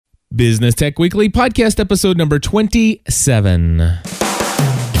Business Tech Weekly podcast episode number 27.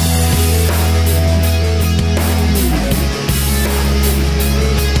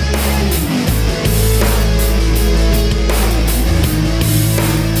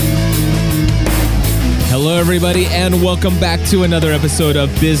 Hello, everybody, and welcome back to another episode of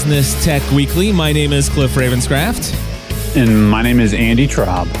Business Tech Weekly. My name is Cliff Ravenscraft. And my name is Andy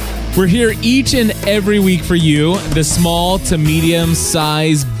Traub. We're here each and every week for you, the small to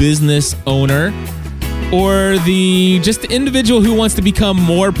medium-sized business owner, or the individual who wants to become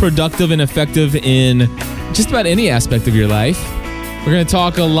more productive and effective in just about any aspect of your life. We're going to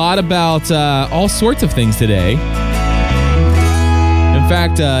talk a lot about all sorts of things today. In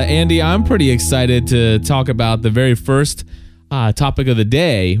fact, Andy, I'm pretty excited to talk about the very first topic of the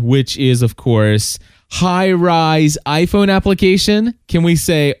day, which is, of course, Highrise iPhone application. Can we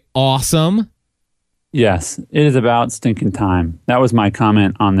say awesome? Yes, it is about stinking time. That was my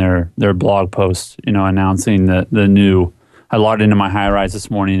comment on their blog post, announcing the new. I logged into my Highrise this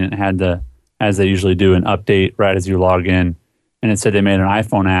morning and it had as they usually do, an update right as you log in. And it said they made an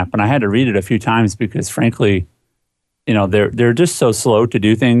iPhone app. And I had to read it a few times because, frankly, they're just so slow to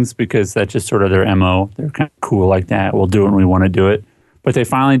do things because that's just sort of their MO. They're kind of cool like that. We'll do it when we want to do it. But they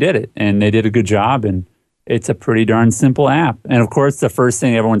finally did it, and they did a good job, and it's a pretty darn simple app. And, of course, the first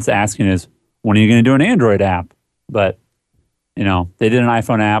thing everyone's asking is, when are you going to do an Android app? But, they did an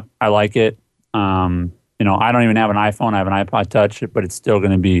iPhone app. I like it. I don't even have an iPhone. I have an iPod Touch, but it's still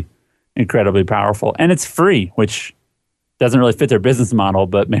going to be incredibly powerful. And it's free, which doesn't really fit their business model,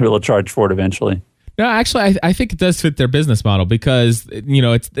 but maybe they'll charge for it eventually. No, actually, I think it does fit their business model because,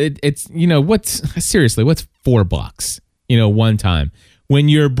 what's $4, one time. When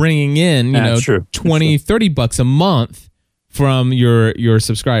you're bringing in, $20, $30 a month from your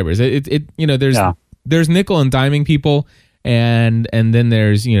subscribers, there's nickel and diming people, and then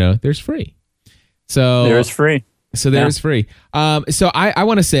there's free. So there's free. So there's free. So I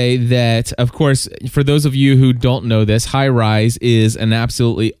want to say that, of course, for those of you who don't know this, Highrise is an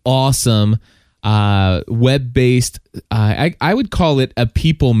absolutely awesome web-based, I would call it a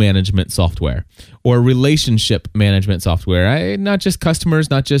people management software or relationship management software. Not just customers,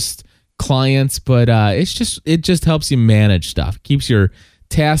 not just clients, but it just helps you manage stuff. Keeps your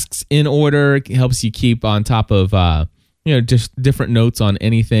tasks in order. Helps you keep on top of just different notes on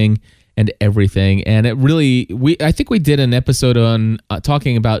anything and everything. And it really, I think we did an episode on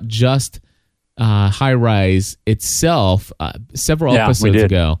talking about just Highrise itself several episodes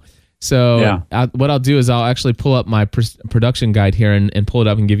ago. So what I'll do is I'll actually pull up my production guide here and pull it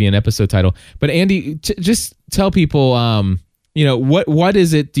up and give you an episode title. But Andy, just tell people, what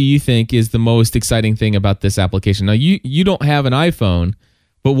is it do you think is the most exciting thing about this application? Now, you don't have an iPhone,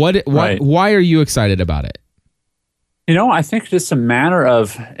 but why are you excited about it? I think just a matter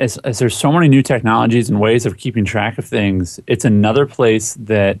of, as there's so many new technologies and ways of keeping track of things, it's another place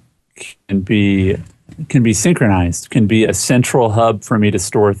that can be synchronized, can be a central hub for me to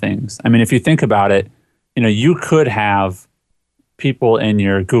store things. I mean, if you think about it, you could have people in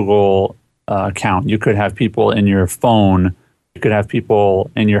your Google account. You could have people in your phone. You could have people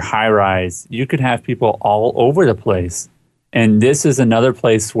in your Highrise. You could have people all over the place. And this is another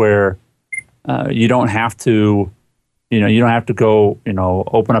place where you don't have to, go,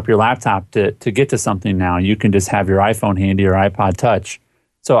 open up your laptop to get to something now. You can just have your iPhone handy or iPod Touch.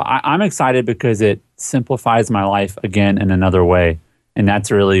 So I'm excited because it simplifies my life again in another way, and that's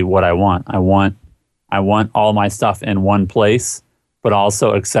really what I want. I want all my stuff in one place, but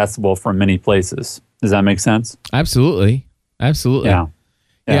also accessible from many places. Does that make sense? Absolutely. Yeah.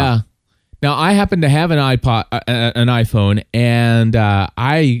 Now I happen to have an iPhone, and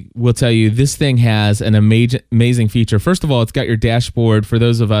I will tell you this thing has an amazing feature. First of all, it's got your dashboard for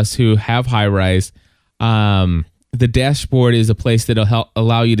those of us who have Highrise. The dashboard is a place that'll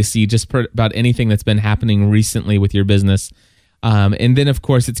allow you to see just about anything that's been happening recently with your business. And then, of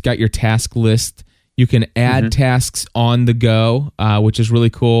course, it's got your task list. You can add tasks on the go, which is really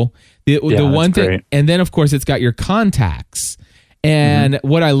cool. The one thing, great. And then, of course, it's got your contacts. And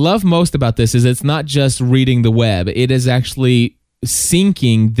what I love most about this is it's not just reading the web. It is actually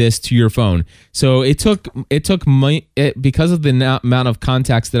syncing this to your phone. So it took because of the amount of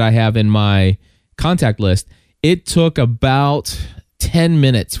contacts that I have in my contact list, it took about 10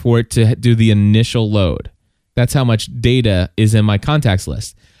 minutes for it to do the initial load. That's how much data is in my contacts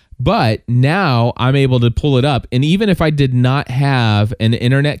list. But now I'm able to pull it up. And even if I did not have an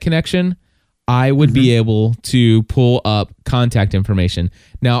internet connection, I would be able to pull up contact information.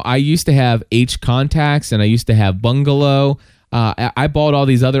 Now, I used to have H Contacts and I used to have Bungalow. I bought all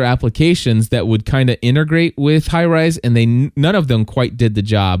these other applications that would kind of integrate with Highrise, and none of them quite did the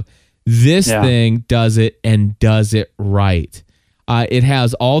job. This thing does it and does it right. It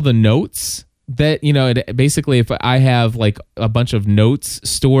has all the notes that, basically if I have like a bunch of notes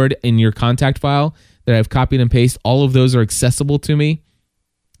stored in your contact file that I've copied and pasted, all of those are accessible to me.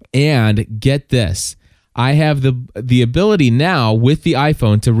 And get this, I have the ability now with the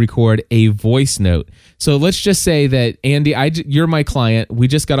iPhone to record a voice note. So let's just say that, Andy, you're my client. We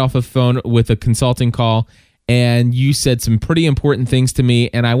just got off a phone with a consulting call, and you said some pretty important things to me,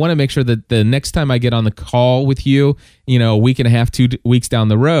 and I want to make sure that the next time I get on the call with you, a week and a half, 2 weeks down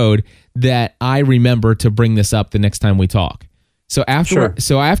the road, that I remember to bring this up the next time we talk. So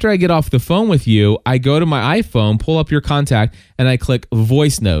after I get off the phone with you, I go to my iPhone, pull up your contact, and I click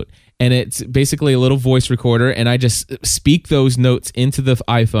voice note. And it's basically a little voice recorder, and I just speak those notes into the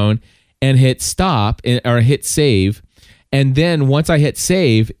iPhone and hit stop or hit save. And then once I hit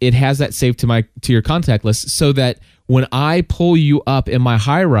save, it has that saved to your contact list, so that when I pull you up in my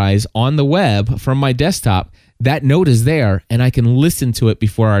Highrise on the web from my desktop, that note is there, and I can listen to it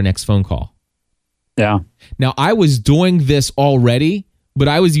before our next phone call. Yeah. Now, I was doing this already, but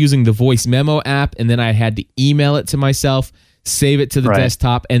I was using the voice memo app, and then I had to email it to myself, save it to the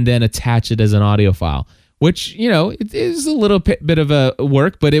desktop, and then attach it as an audio file, which, it is a little bit of a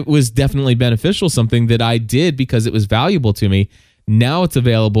work, but it was definitely beneficial, something that I did because it was valuable to me. Now it's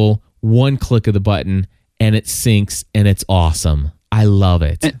available, one click of the button, and it syncs, and it's awesome. I love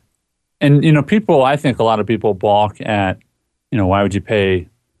it. And I think a lot of people balk at, why would you pay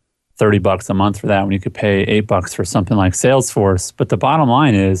 $30 a month for that when you could pay $8 for something like Salesforce? But the bottom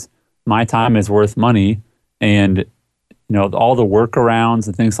line is, my time is worth money, and all the workarounds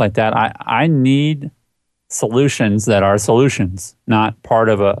and things like that. I need solutions that are solutions, not part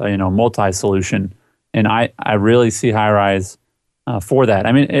of a multi-solution. And I really see Highrise for that.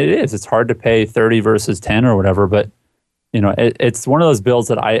 I mean, it's hard to pay 30 versus 10 or whatever, but it's one of those bills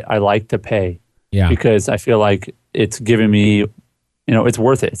that I like to pay. Yeah. Because I feel like it's giving me, it's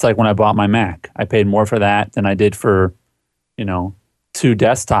worth it. It's like when I bought my Mac, I paid more for that than I did for, 2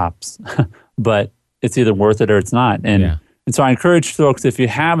 desktops, but it's either worth it or it's not. And so I encourage folks, if you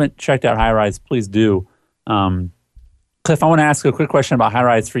haven't checked out Highrise, please do. Cliff, I want to ask a quick question about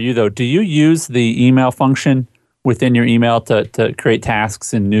Highrise for you, though. Do you use the email function within your email to create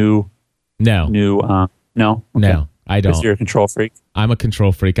tasks and new? No. Okay. No, I don't. Because you're a control freak. I'm a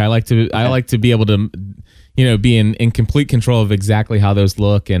control freak. I like to be able to, be in complete control of exactly how those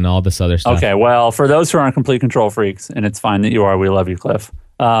look and all this other stuff. Okay. Well, for those who aren't complete control freaks, and it's fine that you are, we love you, Cliff.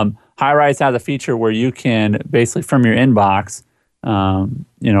 Highrise has a feature where you can basically from your inbox,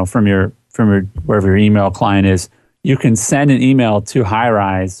 from your wherever your email client is, you can send an email to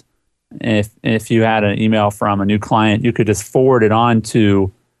Highrise. If you had an email from a new client, you could just forward it on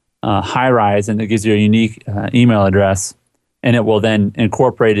to Highrise, and it gives you a unique email address, and it will then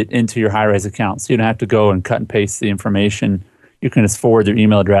incorporate it into your Highrise account. So you don't have to go and cut and paste the information. You can just forward your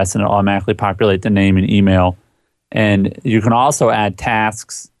email address, and it'll automatically populate the name and email. And you can also add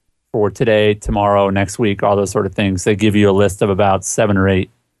tasks for today, tomorrow, next week, all those sort of things. They give you a list of about 7 or 8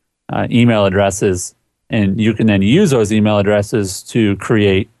 email addresses, and you can then use those email addresses to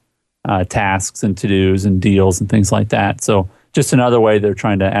create tasks and to-dos and deals and things like that. So just another way they're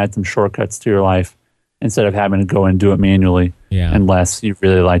trying to add some shortcuts to your life instead of having to go and do it manually, unless you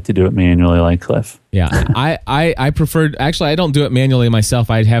really like to do it manually like Cliff. Yeah, I prefer, actually, I don't do it manually myself.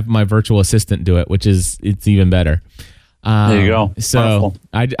 I have my virtual assistant do it, it's even better. There you go. So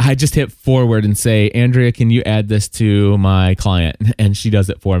I just hit forward and say, Andrea, can you add this to my client? And she does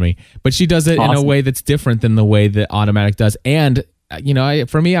it for me. But she does it in a way that's different than the way that Automatic does. And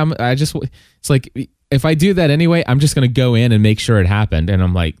for me, it's like, if I do that anyway, I'm just going to go in and make sure it happened. And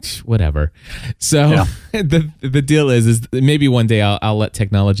I'm like, whatever. So the deal is maybe one day I'll let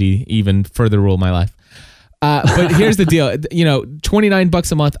technology even further rule my life. But here's the deal,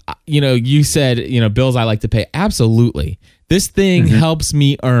 $29 a month, you said, bills I like to pay. Absolutely. This thing helps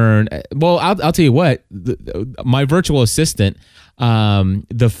me earn. Well, I'll tell you what, my virtual assistant,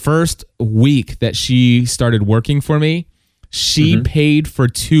 the first week that she started working for me, she paid for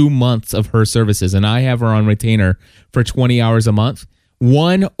 2 months of her services, and I have her on retainer for 20 hours a month.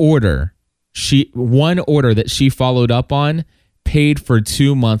 One order that she followed up on paid for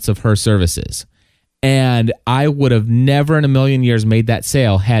 2 months of her services. And I would have never in a million years made that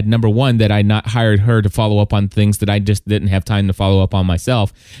sale had, number one, that I not hired her to follow up on things that I just didn't have time to follow up on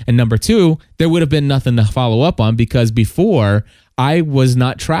myself. And number two, there would have been nothing to follow up on because before I was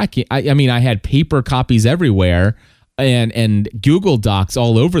not tracking. I mean, I had paper copies everywhere and Google Docs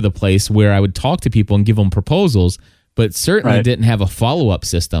all over the place where I would talk to people and give them proposals. but certainly didn't have a follow-up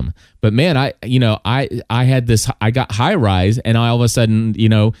system. But man, I had this, I got HighRise, and all of a sudden,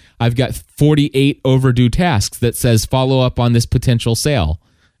 I've got 48 overdue tasks that says follow up on this potential sale.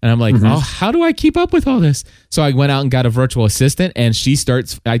 And I'm like, oh, how do I keep up with all this? So I went out and got a virtual assistant, and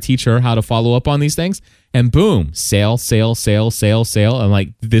I teach her how to follow up on these things, and boom, sale. I'm like,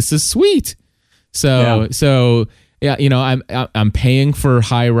 this is sweet. So yeah, I'm paying for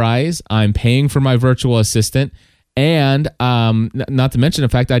HighRise. I'm paying for my virtual assistant. And not to mention the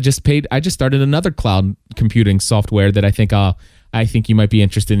fact I just started another cloud computing software that I think you might be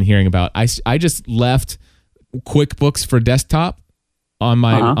interested in hearing about. I just left QuickBooks for desktop on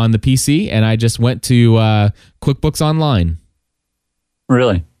the PC, and I just went to QuickBooks Online.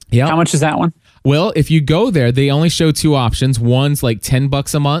 Really? Yeah. How much is that one? Well, if you go there, they only show two options. One's like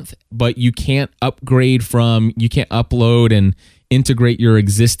 $10 a month, but you can't upload and integrate your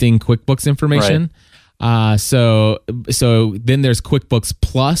existing QuickBooks information. Right. So then there's QuickBooks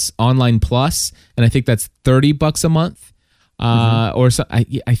Plus, Online Plus, and I think that's $30 a month. Or so,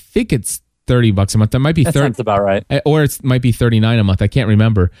 I think it's $30 a month. That might be that sounds about right. Or it might be $39 a month. I can't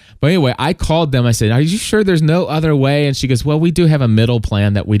remember. But anyway, I called them. I said, "Are you sure there's no other way?" And she goes, "Well, we do have a middle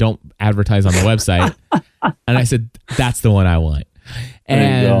plan that we don't advertise on the website." And I said, "That's the one I want."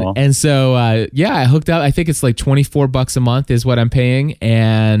 And so I hooked up. I think it's like $24 a month is what I'm paying,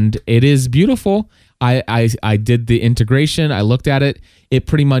 and it is beautiful. I did the integration. I looked at it. It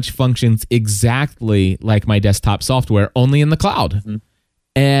pretty much functions exactly like my desktop software, only in the cloud. Mm-hmm.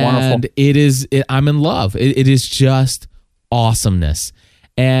 And wonderful. I'm in love. It is just awesomeness.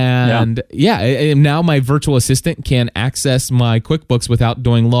 And now my virtual assistant can access my QuickBooks without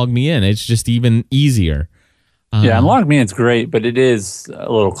doing log me in. It's just even easier. And log me in's great, but it is a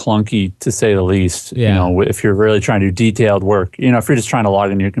little clunky to say the least. Yeah. If you're really trying to do detailed work, if you're just trying to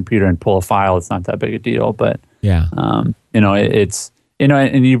log into your computer and pull a file, it's not that big a deal. But it's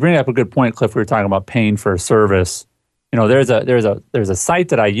and you bring up a good point, Cliff. We were talking about paying for a service. There's a site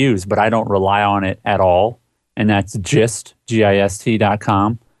that I use, but I don't rely on it at all, and that's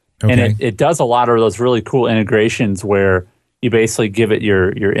GIST.com. Okay. And it does a lot of those really cool integrations where you basically give it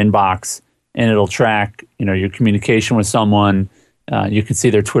your inbox, and it'll track your communication with someone. You can see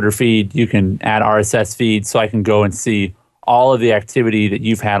their Twitter feed. You can add RSS feeds, so I can go and see all of the activity that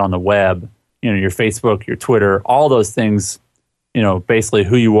you've had on the web. Your Facebook, your Twitter, all those things. Basically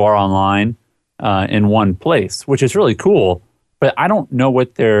who you are online. In one place, which is really cool, but I don't know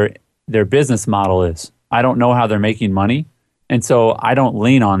what their business model is. I don't know how they're making money, and so I don't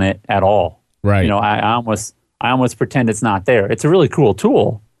lean on it at all. Right. I almost pretend it's not there. It's a really cool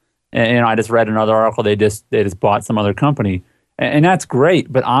tool, and I just read another article. They just bought some other company, and that's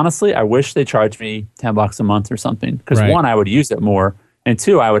great. But honestly, I wish they charged me $10 a month or something, because one, I would use it more, and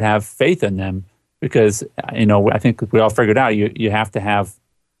two, I would have faith in them, because I think we all figured out you have to have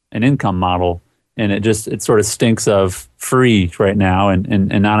an income model. And it sort of stinks of free right now, and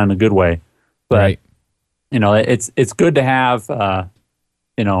not in a good way. But it's good to have. And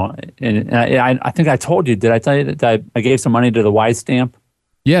I think I told you. Did I tell you that I gave some money to the Wise Stamp?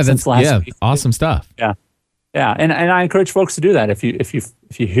 Yeah, that's week? Awesome stuff. Yeah. And I encourage folks to do that. If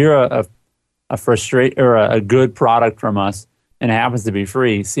you hear a good product from us and it happens to be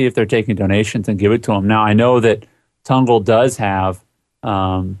free, see if they're taking donations and give it to them. Now I know that Tungle does have.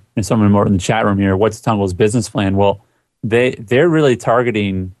 And someone more in the chat room here, what's Tungle's business plan? Well, they're really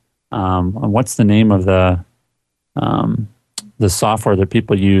targeting what's the name of the software that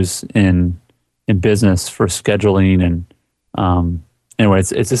people use in business for scheduling, and anyway,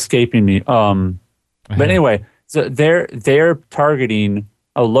 it's escaping me. But anyway, so they're targeting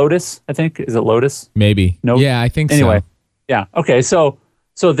Lotus, I think. Is it Lotus? Maybe. No. Yeah, I think anyway, so. Yeah. Okay. So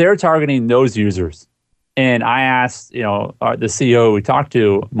they're targeting those users. And I asked, the CEO we talked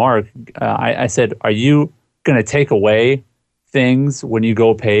to, Mark, I said, "Are you going to take away things when you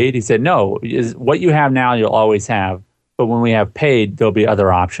go paid?" He said, "No. What you have now, you'll always have. But when we have paid, there'll be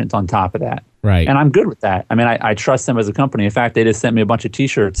other options on top of that." Right. And I'm good with that. I mean, I trust them as a company. In fact, they just sent me a bunch of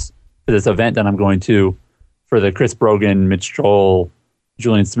T-shirts for this event that I'm going to for the Chris Brogan, Mitch Joel,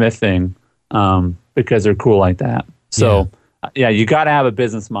 Julian Smith thing, because they're cool like that. So, you got to have a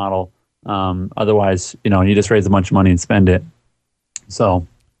business model. Otherwise, you just raise a bunch of money and spend it. So,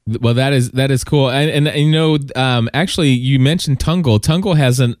 well, that is cool. And actually, you mentioned Tungle. Tungle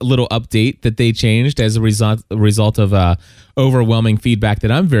has a little update that they changed as a result of overwhelming feedback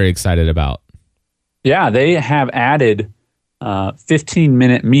that I'm very excited about. Yeah, they have added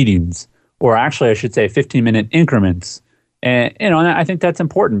 15-minute meetings, or actually, I should say 15-minute increments. And and I think that's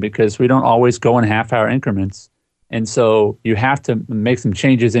important because we don't always go in half-hour increments. And so you have to make some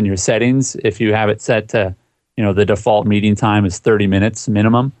changes in your settings. If you have it set to, the default meeting time is 30 minutes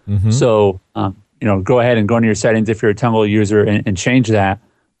minimum. So, go ahead and go into your settings if you're a Tungle user and change that.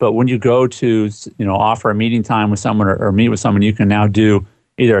 But when you go to, offer a meeting time with someone or meet with someone, you can now do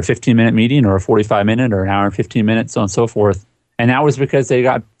either a 15-minute meeting or a 45-minute or an hour and 15 minutes, so on and so forth. And that was because they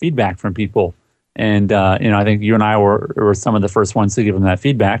got feedback from people. And, I think you and I were some of the first ones to give them that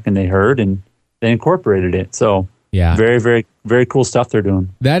feedback, and they heard and they incorporated it. So, yeah, very, very, very cool stuff they're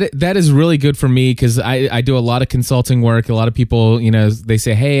doing. That is really good for me because I do a lot of consulting work. A lot of people, they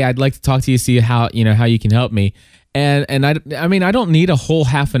say, hey, I'd like to talk to you, see how you can help me. And I mean, I don't need a whole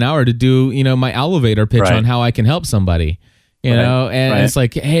half an hour to do, my elevator pitch on how I can help somebody, it's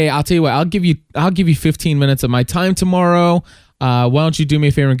like, hey, I'll tell you what, I'll give you 15 minutes of my time tomorrow. Why don't you do me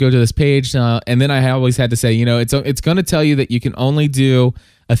a favor and go to this page? And then I always had to say, it's going to tell you that you can only do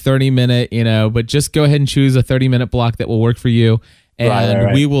a 30-minute, but just go ahead and choose a 30-minute block that will work for you.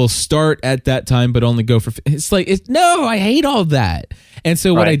 And we will start at that time, but only go for. It's like, no, I hate all that. And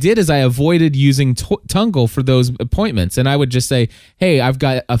so what I did is I avoided using Tungle for those appointments, and I would just say, hey, I've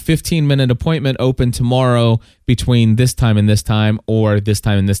got a 15-minute appointment open tomorrow between this time and this time, or this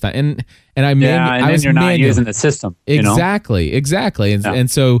time and this time, and I then you're not using the system. Exactly. And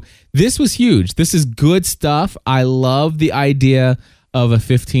so this was huge. This is good stuff. I love the idea of a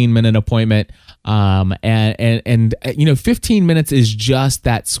 15-minute appointment. And 15 minutes is just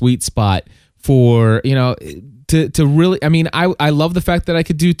that sweet spot for, to really, I mean, I love the fact that I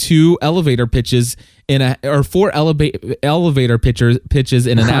could do 2 elevator pitches or 4 elevator pitches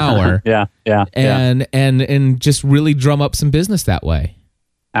in an hour. And just really drum up some business that way.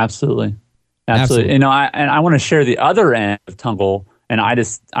 Absolutely. I want to share the other end of Tungle. And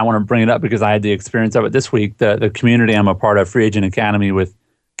I want to bring it up because I had the experience of it this week. The community I'm a part of, Free Agent Academy with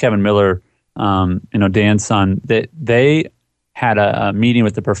Kevin Miller, Dan's son, that they had a meeting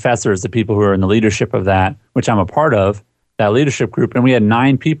with the professors, the people who are in the leadership of that, which I'm a part of, that leadership group. And we had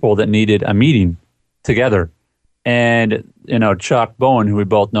 9 people that needed a meeting together. And, Chuck Bowen, who we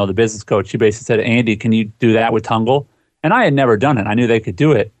both know, the business coach, he basically said, Andy, can you do that with Tungle? And I had never done it. I knew they could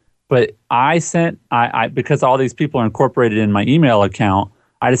do it. But I because all these people are incorporated in my email account,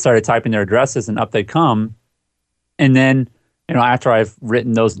 I just started typing their addresses and up they come. And then, after I've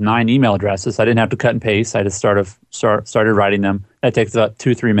written those 9 email addresses, I didn't have to cut and paste. I just started writing them. That takes about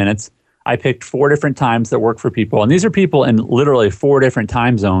 2-3 minutes. I picked 4 different times that work for people. And these are people in literally 4 different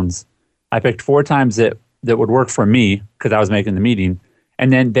time zones. I picked 4 times that would work for me because I was making the meeting.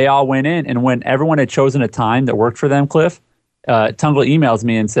 And then they all went in. And when everyone had chosen a time that worked for them, Cliff, Tungle emails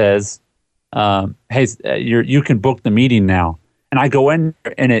me and says, hey, you can book the meeting now. And I go in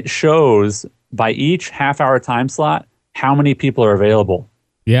and it shows by each half-hour time slot how many people are available.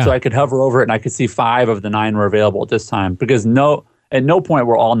 Yeah. So I could hover over it and I could see 5 of the 9 were available at this time because at no point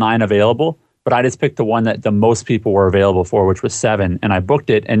were all 9 available, but I just picked the one that the most people were available for, which was 7, and I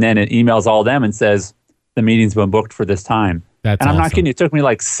booked it. And then it emails all of them and says the meeting's been booked for this time. And I'm not kidding you. It took me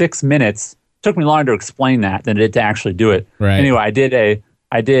like 6 minutes. It took me longer to explain that than it did to actually do it. Right. Anyway, I did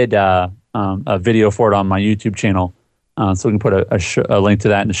a video for it on my YouTube channel, so we can put a link to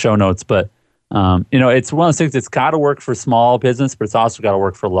that in the show notes. But it's one of those things that's got to work for small business, but it's also got to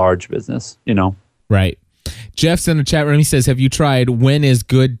work for large business. Right. Jeff's in the chat room. He says, "Have you tried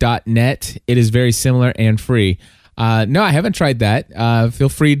whenisgood.net? It is very similar and free." No, I haven't tried that. Feel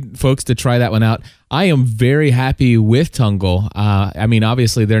free, folks, to try that one out. I am very happy with Tungle. I mean,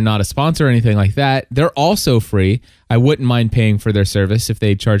 obviously, they're not a sponsor or anything like that. They're also free. I wouldn't mind paying for their service if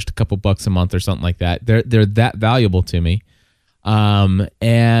they charged a couple bucks a month or something like that. They're that valuable to me. And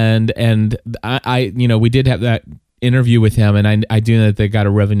I we did have that interview with him, and I do know that they got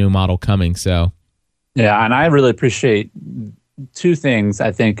a revenue model coming. So, yeah, and I really appreciate 2 things.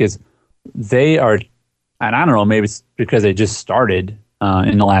 I think is they are. And I don't know, maybe it's because they just started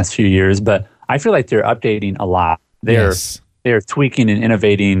in the last few years, but I feel like they're updating a lot. They're tweaking and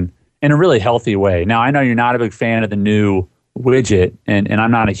innovating in a really healthy way. Now, I know you're not a big fan of the new widget, and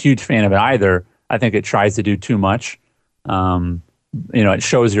I'm not a huge fan of it either. I think it tries to do too much. It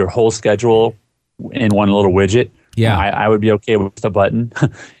shows your whole schedule in one little widget. Yeah, I would be okay with the button,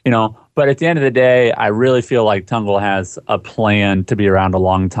 But at the end of the day, I really feel like Tungle has a plan to be around a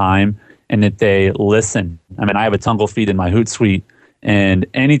long time. And that they listen. I mean, I have a Tungle feed in my Hootsuite, and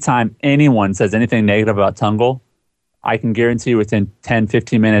anytime anyone says anything negative about Tungle, I can guarantee within 10,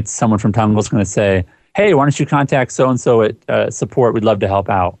 15 minutes, someone from Tungle is going to say, hey, why don't you contact so-and-so at support? We'd love to help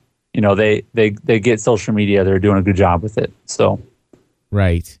out. They get social media. They're doing a good job with it. So,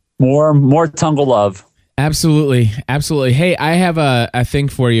 right. More Tungle love. Absolutely. Absolutely. Hey, I have a thing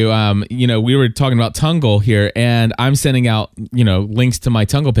for you. We were talking about Tungle here, and I'm sending out, links to my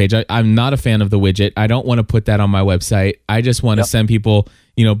Tungle page. I'm not a fan of the widget. I don't want to put that on my website. I just want to send people,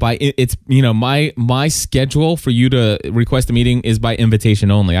 my schedule for you to request a meeting is by invitation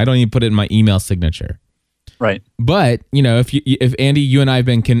only. I don't even put it in my email signature. Right. But, if Andy, you and I have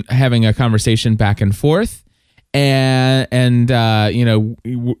been having a conversation back and forth, and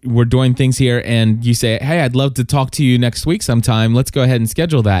we're doing things here, and you say, hey, I'd love to talk to you next week sometime. Let's go ahead and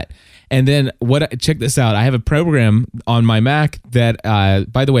schedule that. And then check this out. I have a program on my Mac that,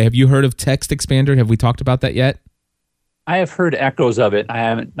 by the way, have you heard of Text Expander? Have we talked about that yet? I have heard echoes of it. I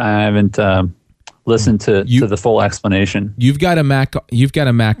haven't listened to the full explanation. You've got a Mac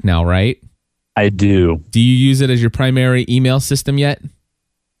now, right? I do. Do you use it as your primary email system yet?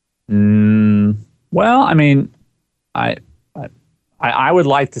 Well, I mean, I would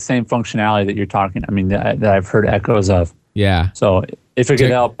like the same functionality that you're talking. I mean, that I've heard echoes of. Yeah. So if it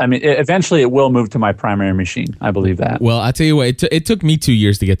could help, I mean, eventually it will move to my primary machine. I believe that. Well, I'll tell you what, it took me 2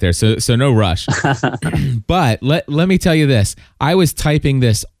 years to get there, so no rush. But let me tell you this. I was typing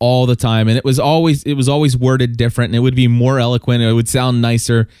this all the time, and it was always worded different, and it would be more eloquent, and it would sound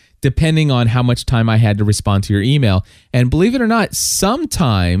nicer depending on how much time I had to respond to your email. And believe it or not,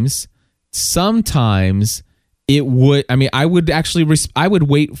 sometimes it would, I would actually, I would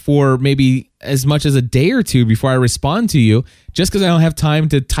wait for maybe as much as a day or two before I respond to you, just because I don't have time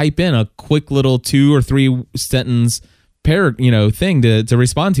to type in a quick little 2 or 3 sentence thing to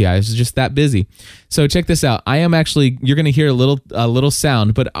respond to you. I was just that busy. So check this out. I am actually, you're going to hear a little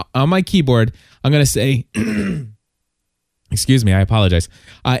sound, but on my keyboard, I'm going to say, excuse me, I apologize.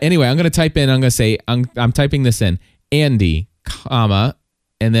 Anyway, I'm going to type in, I'm going to say, I'm typing this in, Andy, comma,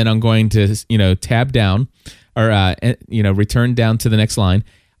 and then I'm going to, tab down or, return down to the next line.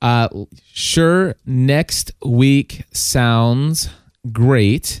 Sure, next week sounds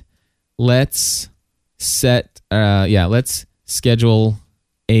great. Let's schedule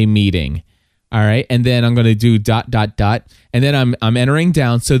a meeting. All right. And then I'm going to do ... And then I'm entering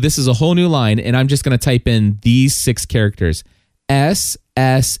down. So this is a whole new line, and I'm just going to type in these 6 characters. SSHE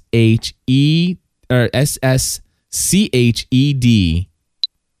or SSCHED.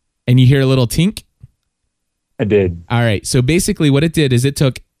 And you hear a little tink? I did. All right. So basically what it did is it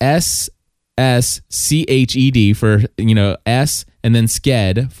took SSCHED for, S and then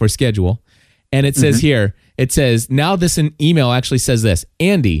SCHED for schedule. And it says here, now this email actually says this,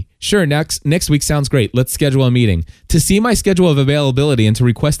 Andy, sure, next week sounds great. Let's schedule a meeting. To see my schedule of availability and to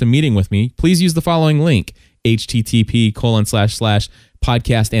request a meeting with me, please use the following link,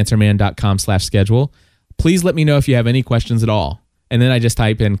 http://podcastanswerman.com/schedule. Please let me know if you have any questions at all. And then I just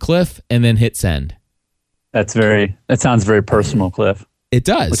type in Cliff and then hit send. That sounds very personal, Cliff. It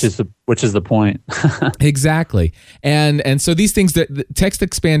does. Which is the point. Exactly. And so these things that Text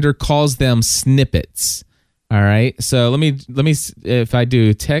Expander calls them snippets. All right. So let me if I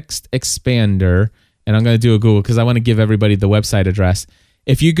do Text Expander, and I'm going to do a Google because I want to give everybody the website address.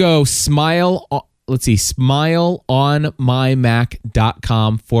 If you go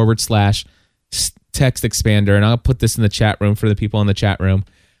smileonmymac.com/Text Expander, and I'll put this in the chat room for the people in the chat room.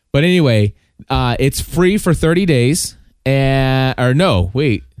 But anyway, it's free for 30 days. It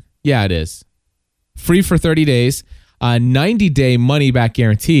is free for 30 days, 90-day money-back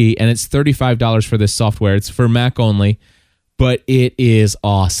guarantee, and it's $35 for this software. It's for Mac only, but it is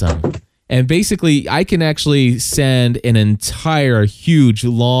awesome. And basically, I can actually send an entire huge,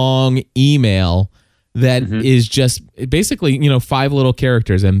 long email that is just basically, 5 little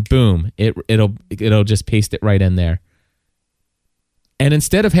characters, and boom, it'll just paste it right in there. And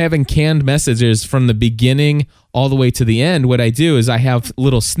instead of having canned messages from the beginning all the way to the end, what I do is I have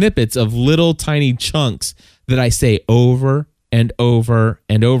little snippets of little tiny chunks that I say over and over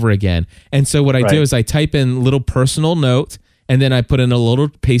and over again. And so what I do is I type in little personal note, and then I put in a little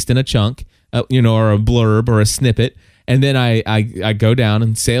paste in a chunk, or a blurb or a snippet. And then I go down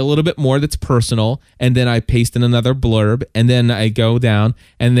and say a little bit more that's personal, and then I paste in another blurb, and then I go down,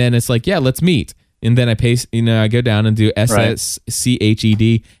 and then it's like, yeah, let's meet. And then I paste, I go down and do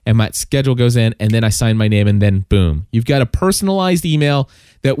SSCHED, and my schedule goes in, and then I sign my name, and then boom. You've got a personalized email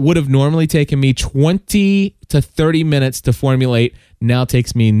that would have normally taken me 20 to 30 minutes to formulate, now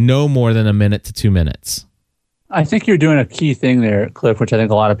takes me no more than a minute to 2 minutes. I think you're doing a key thing there, Cliff, which I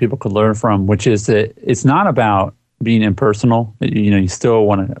think a lot of people could learn from, which is that it's not about being impersonal. You still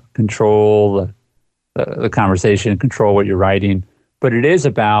want to control the conversation, control what you're writing, but it is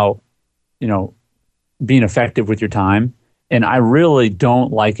about, being effective with your time. And I really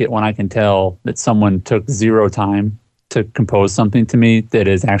don't like it when I can tell that someone took 0 time to compose something to me that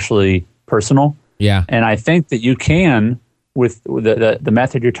is actually personal. Yeah. And I think that you can with the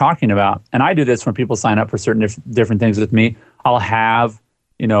method you're talking about. And I do this when people sign up for certain different things with me. I'll have,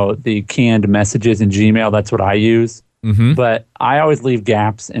 the canned messages in Gmail. That's what I use. Mm-hmm. But I always leave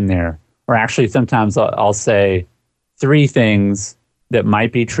gaps in there. Or actually, sometimes I'll say 3 things that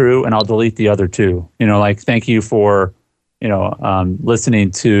might be true, and I'll delete the other 2. Like, thank you for, listening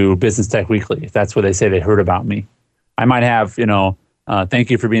to Business Tech Weekly, if that's what they say they heard about me. I might have,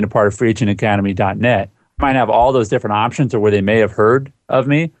 thank you for being a part of FreeAgentAcademy.net. I might have all those different options or where they may have heard of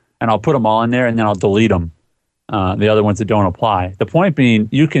me, and I'll put them all in there, and then I'll delete them, the other ones that don't apply. The point being,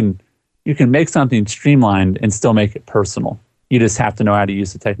 you can make something streamlined and still make it personal. You just have to know how to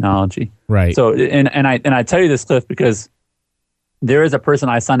use the technology. Right. So, and I tell you this, Cliff, because there is a person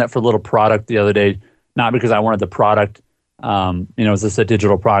I signed up for a little product the other day, not because I wanted the product, is this a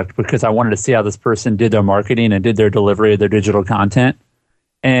digital product, because I wanted to see how this person did their marketing and did their delivery of their digital content.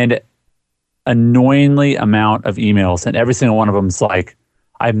 And annoyingly amount of emails, and every single one of them is like,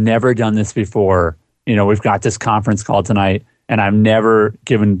 I've never done this before. We've got this conference call tonight, and I've never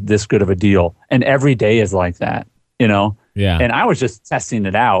given this good of a deal. And every day is like that, Yeah. And I was just testing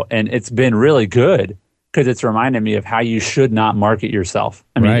it out, and it's been really good because it's reminded me of how you should not market yourself.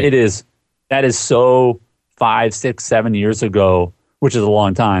 I mean, Right. that is so 5, 6, 7 years ago, which is a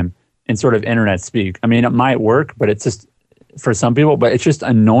long time, in sort of internet speak. I mean, it might work, but it's just, for some people, but it's just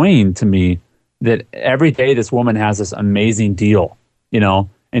annoying to me that every day this woman has this amazing deal,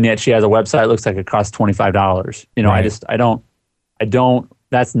 and yet she has a website that looks like it costs $25. Right. I don't,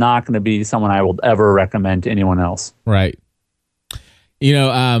 that's not going to be someone I will ever recommend to anyone else. Right.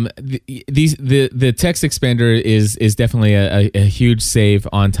 The text expander is definitely a huge save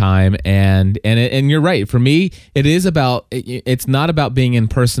on time, and you're right. For me, it's not about being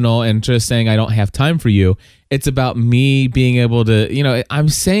impersonal and just saying I don't have time for you. It's about me being able to, I'm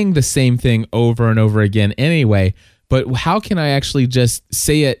saying the same thing over and over again anyway, but how can I actually just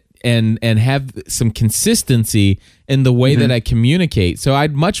say it and have some consistency in the way that I communicate? So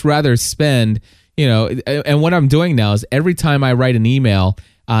I'd much rather spend, and what I'm doing now is every time I write an email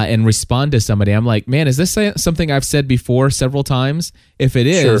and respond to somebody, I'm like, man, is this something I've said before several times? If it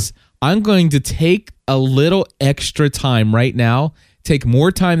is, sure, I'm going to take a little extra time right now, take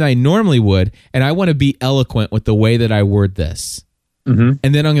more time than I normally would, and I want to be eloquent with the way that I word this. Mm-hmm.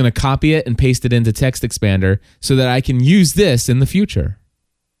 And then I'm going to copy it and paste it into Text Expander so that I can use this in the future.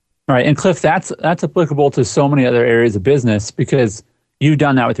 Right. And Cliff, that's applicable to so many other areas of business, because you've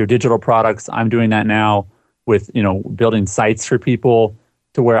done that with your digital products. I'm doing that now with, building sites for people,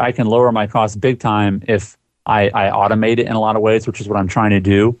 to where I can lower my costs big time if I automate it in a lot of ways, which is what I'm trying to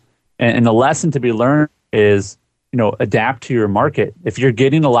do. And the lesson to be learned is, adapt to your market. If you're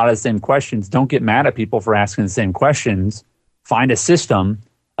getting a lot of the same questions, don't get mad at people for asking the same questions. Find a system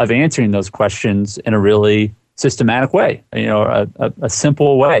of answering those questions in a really systematic way, a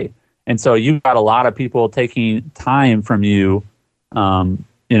simple way. And so you've got a lot of people taking time from you, and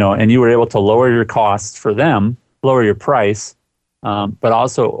you were able to lower your costs for them, lower your price, but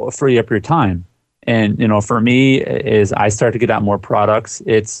also free up your time. And, for me, is I start to get out more products.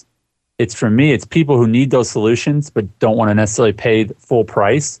 It's for me, it's people who need those solutions, but don't want to necessarily pay the full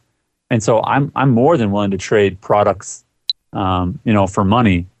price. And so I'm more than willing to trade products, for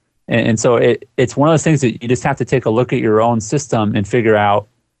money. And so it's one of those things that you just have to take a look at your own system and figure out,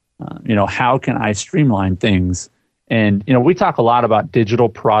 how can I streamline things? And, we talk a lot about digital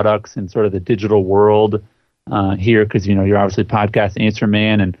products and sort of the digital world here, because, you're obviously Podcast Answer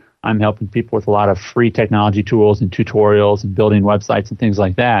Man, and I'm helping people with a lot of free technology tools and tutorials and building websites and things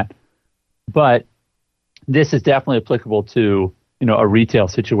like that. But this is definitely applicable to, a retail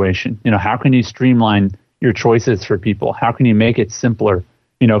situation. How can you streamline your choices for people? How can you make it simpler?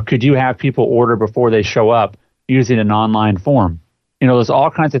 Could you have people order before they show up using an online form? There's all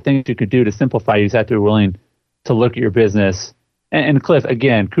kinds of things you could do to simplify. You just have to be willing to look at your business. And Cliff,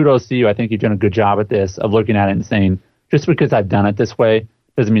 again, kudos to you. I think you've done a good job at this, of looking at it and saying, just because I've done it this way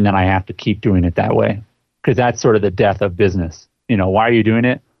doesn't mean that I have to keep doing it that way. Because that's sort of the death of business. Why are you doing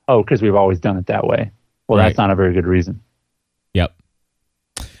it? Oh, because we've always done it that way. Well, right. That's not a very good reason. Yep.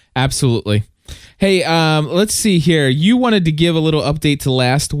 Absolutely. Hey, let's see here. You wanted to give a little update to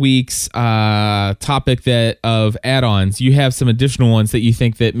last week's topic of add-ons. You have some additional ones that you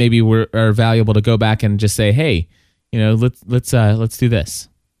think that maybe are valuable to go back and just say, hey, let's do this.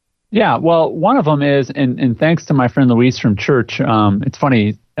 Yeah, well, one of them is, and thanks to my friend Luis from church. It's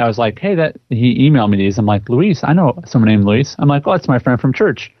funny. I was like, hey, he emailed me these. I'm like, Luis, I know someone named Luis. I'm like, oh, it's my friend from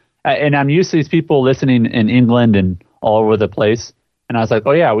church. And I'm used to these people listening in England and all over the place. And I was like,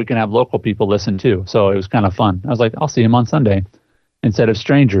 oh, yeah, we can have local people listen too. So it was kind of fun. I was like, I'll see him on Sunday instead of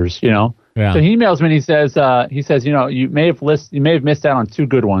strangers, So he emails me and he says, you may have missed out on two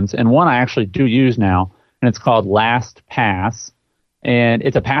good ones, and one I actually do use now, and it's called LastPass, and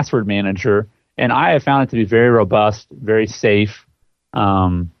it's a password manager, and I have found it to be very robust, very safe.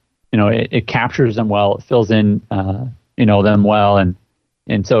 It captures them well, it fills in them well, and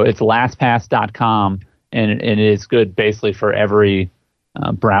so it's LastPass.com, and it is good basically for every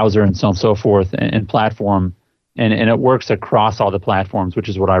browser and so on and so forth and platform, and it works across all the platforms, which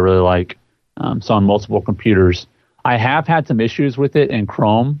is what I really like. So on multiple computers, I have had some issues with it in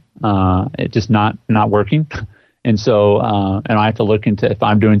Chrome, it just not working, and so and I have to look into if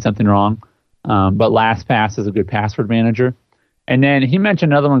I'm doing something wrong. But LastPass is a good password manager. And then he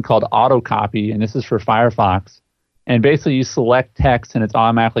mentioned another one called Autocopy, and this is for Firefox. And basically, you select text, and it's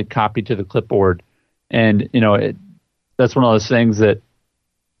automatically copied to the clipboard. And that's one of those things that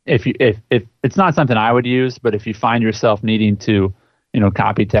if it's not something I would use, but if you find yourself needing to,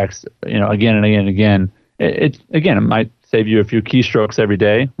 copy text, again and again and again, it might save you a few keystrokes every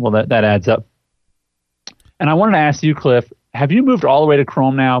day. Well, that adds up. And I wanted to ask you, Cliff, have you moved all the way to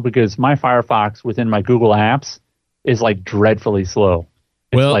Chrome now? Because my Firefox within my Google Apps is like dreadfully slow.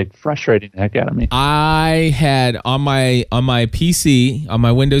 It's like frustrating the heck out of me. I had on my PC, on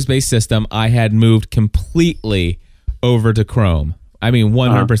my Windows-based system, I had moved completely over to Chrome. I mean,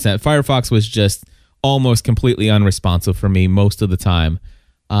 100%. Firefox was just almost completely unresponsive for me most of the time.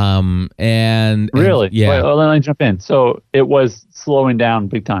 Really? Yeah. Wait, let me jump in. So it was slowing down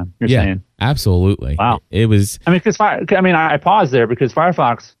big time, you're saying? Absolutely. Wow. It was. I mean, I paused there because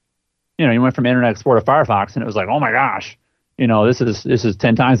Firefox, you went from Internet Explorer to Firefox, and it was like, oh my gosh, this is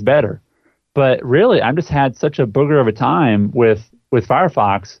 10 times better. But really, I've just had such a booger of a time with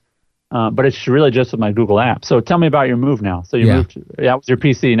Firefox, but it's really just with my Google app. So tell me about your move now. So you moved, that was your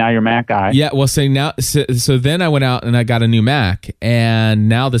PC, now you're Mac guy. Yeah, well, so then I went out and I got a new Mac, and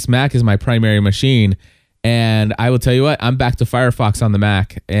now this Mac is my primary machine. And I will tell you what, I'm back to Firefox on the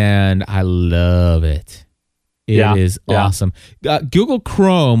Mac, and I love it. It is awesome. Google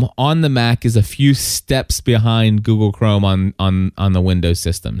Chrome on the Mac is a few steps behind Google Chrome on the Windows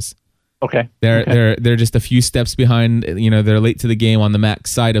systems. Okay. They're just a few steps behind. They're late to the game on the Mac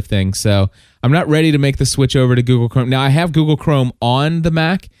side of things. So I'm not ready to make the switch over to Google Chrome. Now I have Google Chrome on the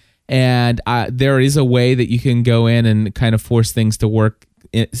Mac, and there is a way that you can go in and kind of force things to work.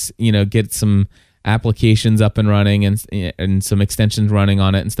 Get some applications up and running and some extensions running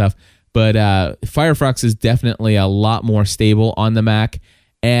on it and stuff. But Firefox is definitely a lot more stable on the Mac,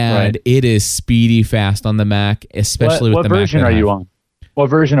 and it is speedy fast on the Mac, especially with the Mac. What version are you on? What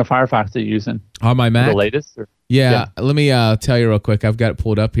version of Firefox are you using? On my Mac? The latest? Or? Yeah, let me tell you real quick. I've got it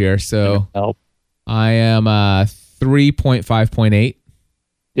pulled up here. So I am 3.5.8.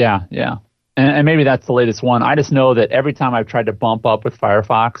 Yeah. And maybe that's the latest one. I just know that every time I've tried to bump up with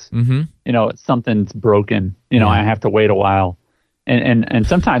Firefox, something's broken. I have to wait a while. And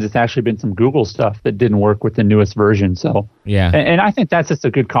sometimes it's actually been some Google stuff that didn't work with the newest version. So and I think that's just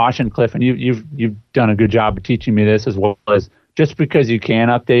a good caution, Cliff. And you've done a good job of teaching me this, as well as just because you can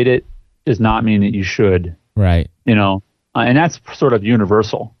update it does not mean that you should. Right. And that's sort of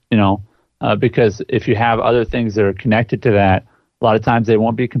universal. Because if you have other things that are connected to that, a lot of times they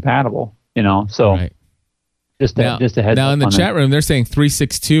won't be compatible. So. Right. Just a heads up. Now in the chat room, they're saying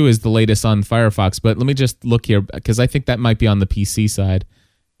 3.6.2 is the latest on Firefox, but let me just look here because I think that might be on the PC side.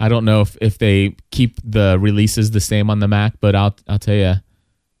 I don't know if they keep the releases the same on the Mac, but I'll tell you,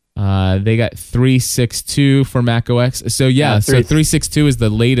 they got 3.6.2 for Mac OS. So so 3.6.2 is the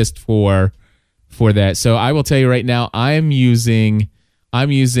latest for that. So I will tell you right now, I'm using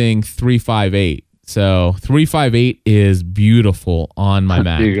 3.5.8. So 3.5.8 is beautiful on my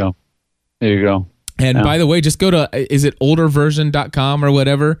Mac. There you go. And by the way, just go to, is it olderversion.com or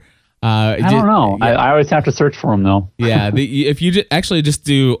whatever? I don't know. I always have to search for them though. Yeah. If you just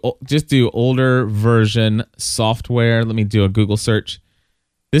do older version software, let me do a Google search.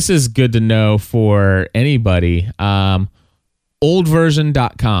 This is good to know for anybody.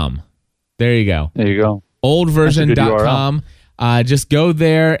 Oldversion.com. There you go. Oldversion.com. Just go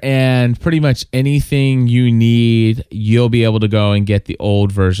there and pretty much anything you need, you'll be able to go and get the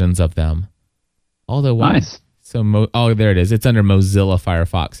old versions of them. Although, nice. There it is. It's under Mozilla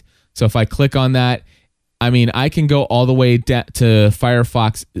Firefox. So if I click on that, I can go all the way to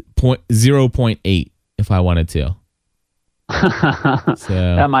Firefox 0.8 if I wanted to. So,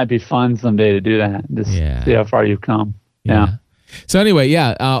 that might be fun someday to do that. Just see how far you've come. Yeah. So anyway,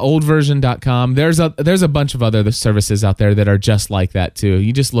 oldversion.com. There's a bunch of other services out there that are just like that too.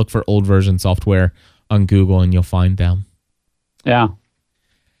 You just look for old version software on Google and you'll find them. Yeah.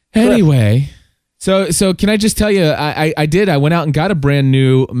 Anyway, So can I just tell you, I went out and got a brand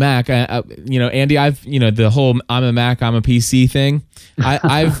new Mac. Andy, the whole I'm a Mac, I'm a PC thing.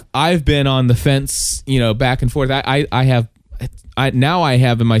 I've been on the fence, back and forth. I have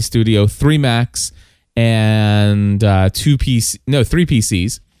in my studio 3 Macs and 3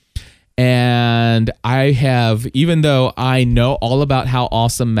 PCs. And I have, even though I know all about how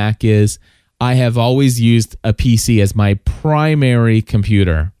awesome Mac is, I have always used a PC as my primary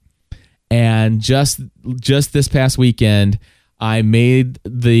computer. And just this past weekend, I made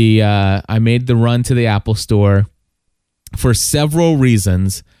the run to the Apple Store for several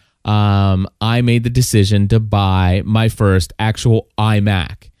reasons. I made the decision to buy my first actual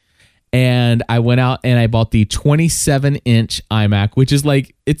iMac. And I went out and I bought the 27-inch iMac, which is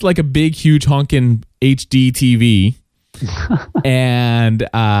it's like a big, huge honking HD TV. And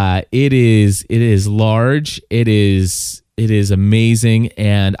it is large. It is amazing,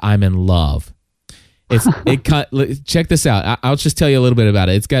 and I'm in love. Check this out. I'll just tell you a little bit about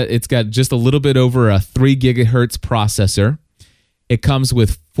it. It's got just a little bit over a 3 gigahertz processor. It comes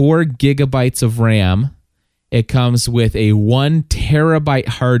with 4 gigabytes of RAM. It comes with a 1 terabyte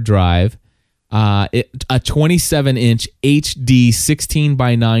hard drive, a 27-inch HD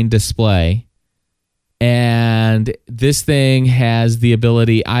 16:9 display, and this thing has the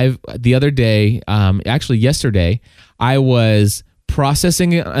ability. The other day, actually yesterday, I was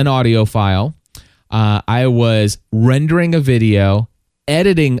processing an audio file. I was rendering a video,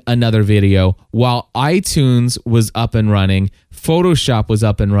 editing another video while iTunes was up and running, Photoshop was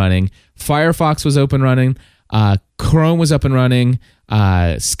up and running, Firefox was up and running, Chrome was up and running,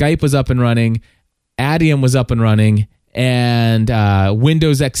 Skype was up and running, Adium was up and running, and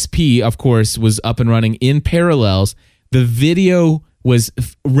Windows XP, of course, was up and running in parallels. The video was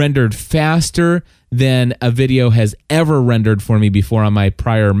rendered faster than a video has ever rendered for me before on my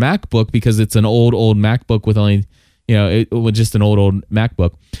prior MacBook, because it's an old MacBook with only, it was just an old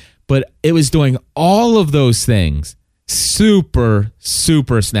MacBook. But it was doing all of those things super,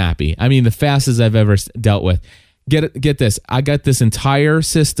 super snappy. I mean, the fastest I've ever dealt with. Get this. I got this entire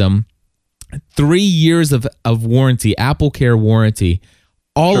system, 3 years of warranty, Apple Care warranty,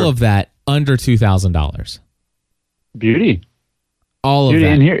 all of that under $2,000. Beauty. All of that.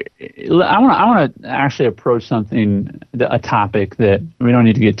 And here, I want to actually approach a topic that we don't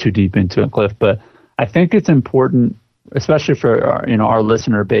need to get too deep into it, Cliff, but I think it's important, especially for our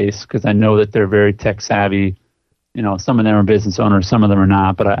listener base, because I know that they're very tech savvy. Some of them are business owners, some of them are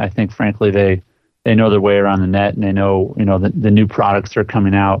not, but I think frankly they know their way around the net, and they know the new products that are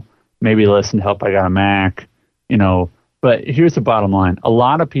coming out. Maybe listen to Help I Got a Mac, But here's the bottom line: a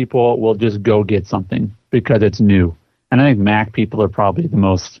lot of people will just go get something because it's new. And I think Mac people are probably the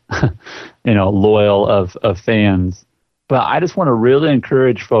most, loyal of fans. But I just want to really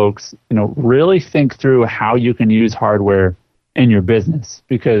encourage folks, really think through how you can use hardware in your business.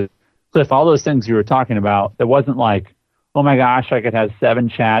 Because, Cliff, all those things you were talking about, it wasn't like, oh my gosh, I could have 7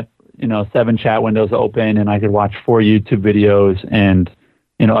 chat windows open, and I could watch 4 YouTube videos and,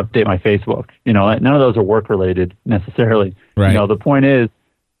 update my Facebook. None of those are work related necessarily. Right. The point is,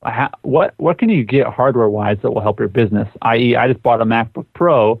 what can you get hardware-wise that will help your business? I.e., I just bought a MacBook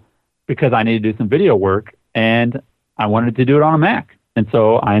Pro because I needed to do some video work, and I wanted to do it on a Mac. And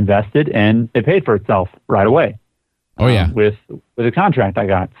so I invested, and it paid for itself right away. Oh, yeah. With a contract I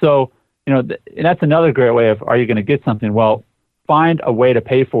got. So, that's another great way of, are you going to get something? Well, find a way to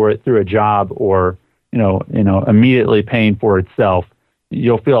pay for it through a job, or, immediately paying for itself.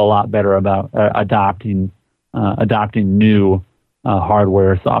 You'll feel a lot better about adopting new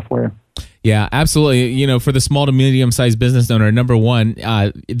hardware, software. Yeah, absolutely. For the small to medium-sized business owner, number one,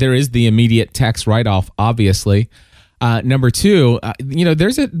 there is the immediate tax write-off, obviously. Number two,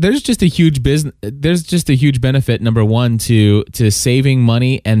 there's just a huge benefit. Number one, to saving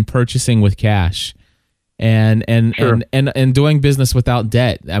money and purchasing with cash, and Sure. and doing business without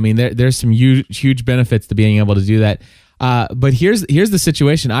debt. I mean, there's some huge benefits to being able to do that. But here's the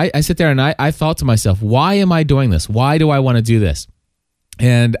situation. I sit there and I thought to myself, why am I doing this? Why do I want to do this?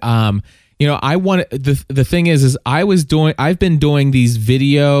 And I want the thing is I've been doing these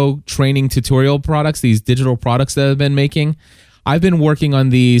video training tutorial products, these digital products that I've been making. I've been working on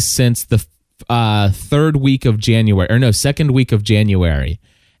these since the second week of January.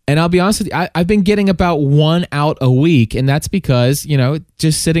 And I'll be honest with you, I've been getting about 1 out a week, and that's because,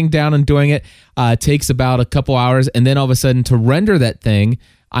 just sitting down and doing it takes about a couple hours, and then all of a sudden to render that thing,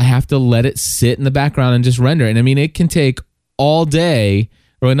 I have to let it sit in the background and just render it. And I mean, it can take all day,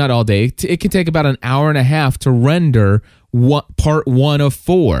 or not all day, it can take about an hour and a half to render part 1 of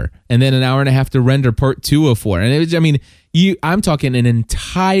 4, and then an hour and a half to render part 2 of 4. And I'm talking an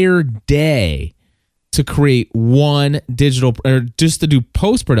entire day to create one digital, or just to do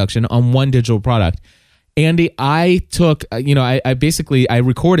post-production on one digital product. Andy, I took, I basically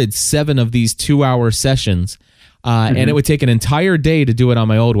recorded 7 of these 2-hour sessions, and it would take an entire day to do it on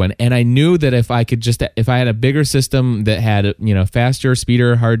my old one. And I knew that if I had a bigger system that had, faster,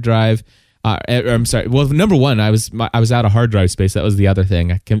 speeder hard drive, I'm sorry. Well, number one, I was out of hard drive space. That was the other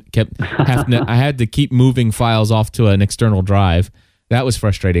thing. I had to keep moving files off to an external drive. That was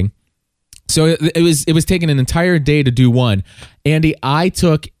frustrating. So it was taking an entire day to do one. Andy, I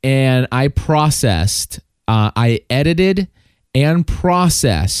took and I processed, I edited and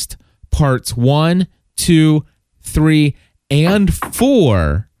processed parts 1, 2, 3, and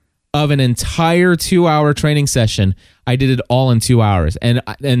 4 of an entire 2-hour training session. I did it all in 2 hours. And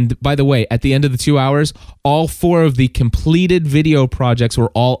by the way, at the end of the 2 hours, all 4 of the completed video projects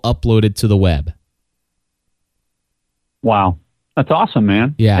were all uploaded to the web. Wow. That's awesome,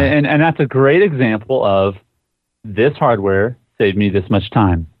 man. Yeah. And that's a great example of this hardware saved me this much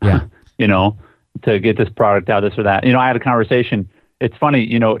time. Yeah. To get this product out, this or that. I had a conversation. It's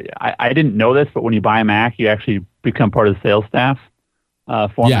funny, I didn't know this, but when you buy a Mac, you actually become part of the sales staff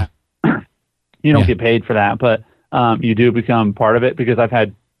for Yeah. Mac. You don't get paid for that, but you do become part of it, because I've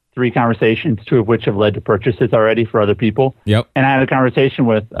had 3 conversations, 2 of which have led to purchases already for other people. Yep. And I had a conversation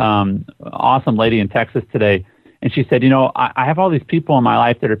with an awesome lady in Texas today, and she said, I have all these people in my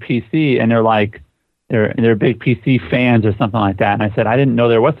life that are PC, and they're like, they're big PC fans or something like that. And I said, I didn't know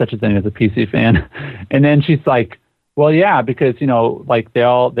there was such a thing as a PC fan. And then she's like, well, yeah, because like they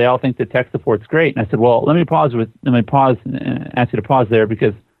all think that tech support's great. And I said, well, let me pause and ask you to pause there,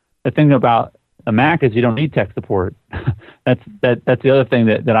 because the thing about a Mac is you don't need tech support. That's the other thing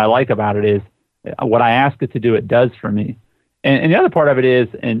that I like about it, is what I ask it to do, it does for me. And the other part of it is,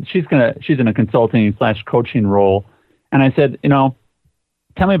 and she's in a consulting / coaching role. And I said,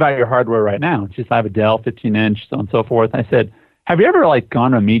 tell me about your hardware right now. She said, I have a Dell 15-inch, so on and so forth. I said, have you ever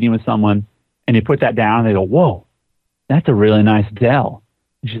gone to a meeting with someone and you put that down and they go, whoa, that's a really nice Dell?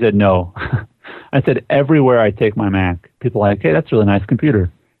 And she said, no. I said, everywhere I take my Mac, people are like, hey, that's a really nice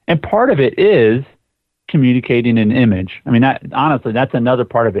computer. And part of it is communicating an image. I mean, honestly, that's another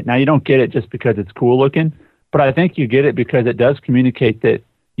part of it. Now, you don't get it just because it's cool looking, but I think you get it because it does communicate that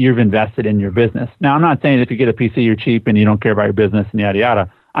you've invested in your business. Now, I'm not saying if you get a PC, you're cheap and you don't care about your business and yada,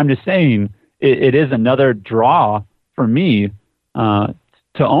 yada. I'm just saying it is another draw for me to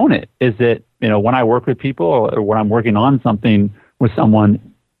own it, is that, when I work with people or when I'm working on something with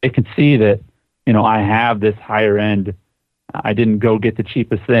someone, it can see that, I have this higher end. I didn't go get the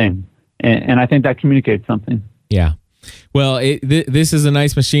cheapest thing. And I think that communicates something. Yeah. Well, this is a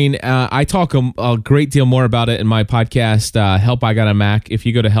nice machine. I talk a great deal more about it in my podcast, Help I Got a Mac. If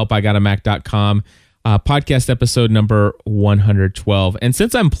you go to helpigotamac.com, podcast episode number 112. And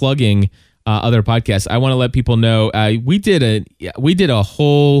since I'm plugging other podcasts, I want to let people know we did a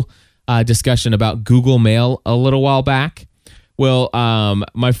whole discussion about Google Mail a little while back. Well,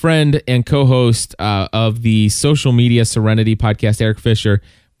 my friend and co-host of the Social Media Serenity podcast, Eric Fisher,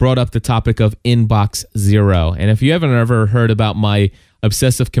 brought up the topic of Inbox Zero. And if you haven't ever heard about my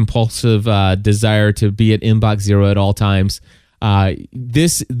obsessive compulsive desire to be at Inbox Zero at all times,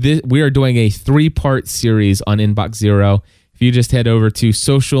 this we are doing a 3-part series on Inbox Zero. If you just head over to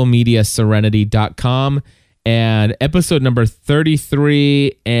socialmediaserenity.com, and episode number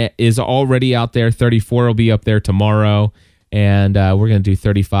 33 is already out there. 34 will be up there tomorrow, and we're going to do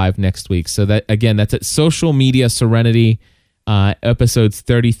 35 next week. So that, again, that's at Social Media Serenity. Episodes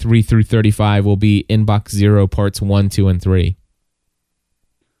 33 through 35 will be Inbox Zero parts 1, 2, and 3.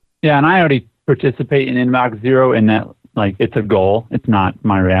 Yeah, and I already participate in Inbox Zero in that, it's a goal. It's not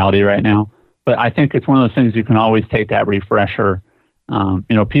my reality right now, but I think it's one of those things you can always take that refresher.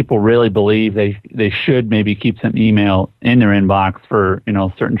 People really believe they should maybe keep some email in their inbox for,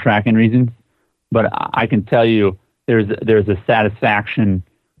 certain tracking reasons, but I can tell you there's a satisfaction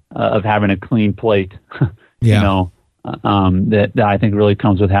of having a clean plate. Yeah. That I think really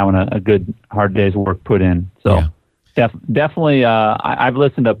comes with having a good hard day's work put in. So definitely, I've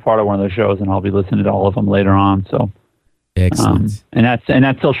listened to part of one of those shows, and I'll be listening to all of them later on. So excellent. And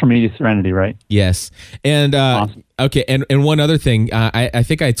that's Social Media Serenity, right? Yes. And awesome. Okay. And one other thing, I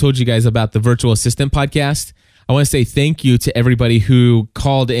think I told you guys about the Virtual Assistant podcast. I want to say thank you to everybody who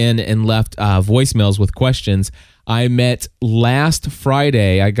called in and left voicemails with questions. I met last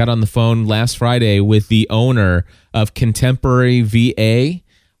Friday. I got on the phone last Friday with the owner of Contemporary VA,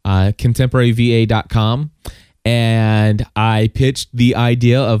 contemporaryva.com. And I pitched the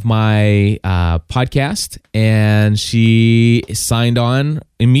idea of my podcast, and she signed on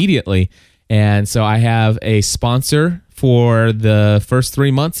immediately. And so I have a sponsor for the first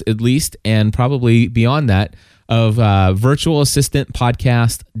 3 months at least, and probably beyond that, of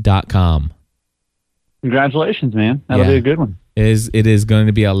virtualassistantpodcast.com. Congratulations, man. That'll be a good one. It is going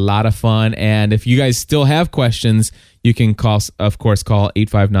to be a lot of fun. And if you guys still have questions, you can call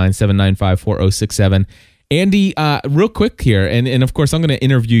 859-795-4067. Andy, real quick here, and of course I'm going to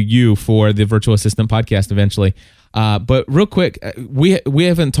interview you for the Virtual Assistant podcast eventually. But real quick, we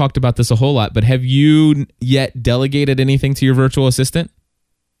haven't talked about this a whole lot, but have you yet delegated anything to your virtual assistant?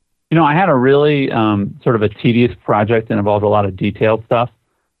 I had a really sort of a tedious project that involved a lot of detailed stuff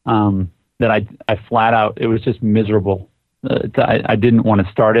that I flat out, it was just miserable. I didn't want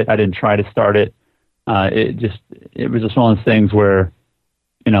to start it. I didn't try to start it. It was just one of those things where,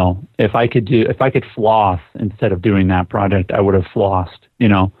 if I could floss instead of doing that project, I would have flossed,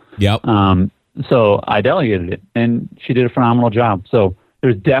 Yep. So I delegated it, and she did a phenomenal job. So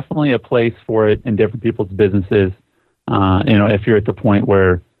there's definitely a place for it in different people's businesses. If you're at the point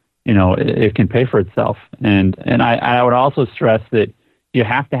where, it can pay for itself. And I would also stress that you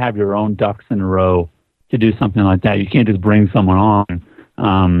have to have your own ducks in a row to do something like that. You can't just bring someone on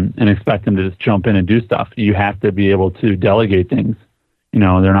and expect them to just jump in and do stuff. You have to be able to delegate things.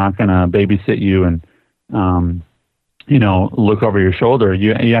 They're not going to babysit you and, look over your shoulder.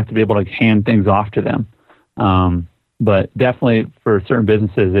 You have to be able to hand things off to them. But definitely for certain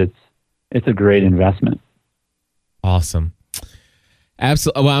businesses, it's a great investment. Awesome.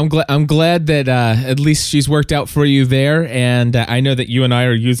 Absolutely. Well, I'm glad that at least she's worked out for you there, and I know that you and I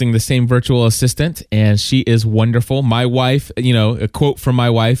are using the same virtual assistant, and she is wonderful. My wife, a quote from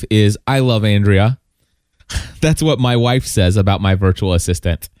my wife is, "I love Andrea." That's what my wife says about my virtual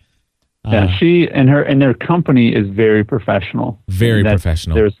assistant. Yeah, she and their company is very professional. Very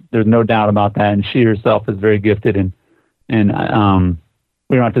professional. There's no doubt about that, and she herself is very gifted, and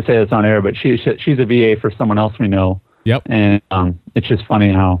we don't have to say this on air, but she's a VA for someone else we know. Yep. And it's just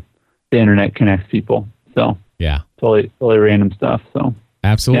funny how the internet connects people. So yeah, totally random stuff. So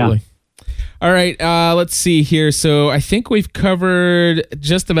absolutely. Yeah. All right. Let's see here. So I think we've covered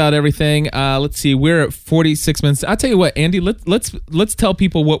just about everything. Let's see. We're at 46 minutes. I'll tell you what, Andy. Let's tell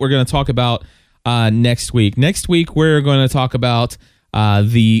people what we're going to talk about next week. Next week we're going to talk about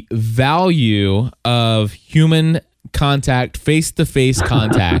the value of human contact, face-to-face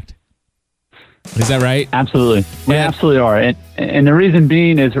contact. Is that right? Absolutely. We absolutely are. And the reason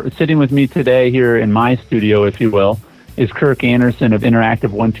being is sitting with me today here in my studio, if you will, is Kirk Anderson of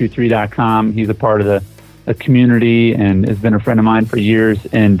Interactive123.com. He's a part of the community and has been a friend of mine for years.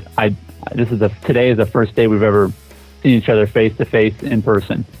 And today is the first day we've ever seen each other face to face in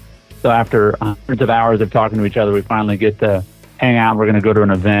person. So after hundreds of hours of talking to each other, we finally get to hang out. We're going to go to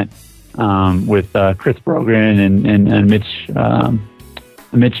an event with Chris Brogan and Mitch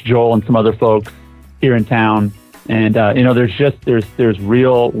Joel and some other folks here in town. And, there's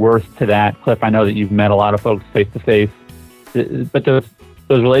real worth to that. Cliff, I know that you've met a lot of folks face to face, but those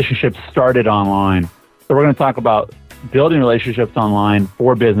relationships started online. So we're going to talk about building relationships online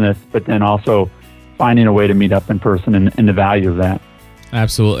for business, but then also finding a way to meet up in person and the value of that.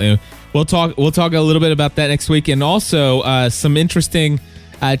 Absolutely. We'll talk a little bit about that next week. And also some interesting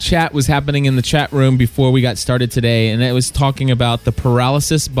chat was happening in the chat room before we got started today, and it was talking about the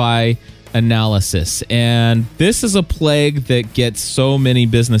paralysis by analysis. And this is a plague that gets so many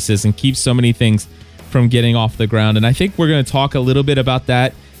businesses and keeps so many things from getting off the ground. And I think we're going to talk a little bit about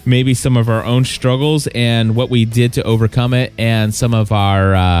that, maybe some of our own struggles and what we did to overcome it, and some of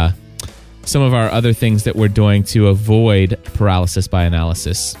our other things that we're doing to avoid paralysis by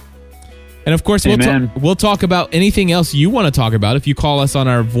analysis. And of course, we'll talk about anything else you want to talk about. If you call us on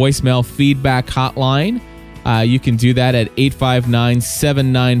our voicemail feedback hotline, you can do that at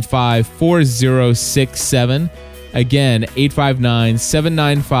 859-795-4067. Again,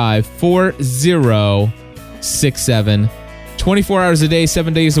 859-795-4067. 24 hours a day,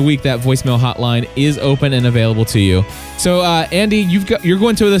 7 days a week, that voicemail hotline is open and available to you. So, Andy, you're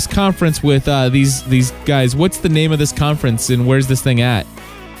going to this conference with these guys. What's the name of this conference, and where's this thing at?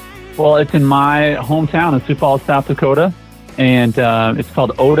 Well, it's in my hometown of Sioux Falls, South Dakota, and it's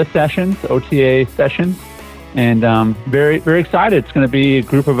called OTA Sessions, OTA Sessions, and very, very excited. It's going to be a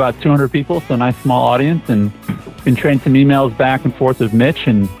group of about 200 people, so a nice small audience, and been trading some emails back and forth with Mitch,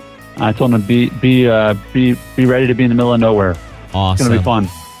 and I told him to be ready to be in the middle of nowhere. Awesome. It's going to be fun.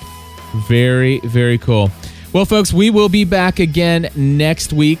 Very, very cool. Well, folks, we will be back again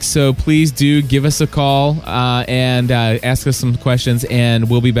next week, so please do give us a call and ask us some questions, and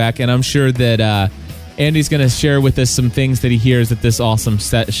we'll be back. And I'm sure that Andy's going to share with us some things that he hears at this awesome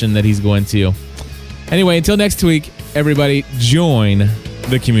session that he's going to. Anyway, until next week, everybody, join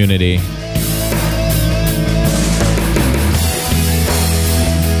the community.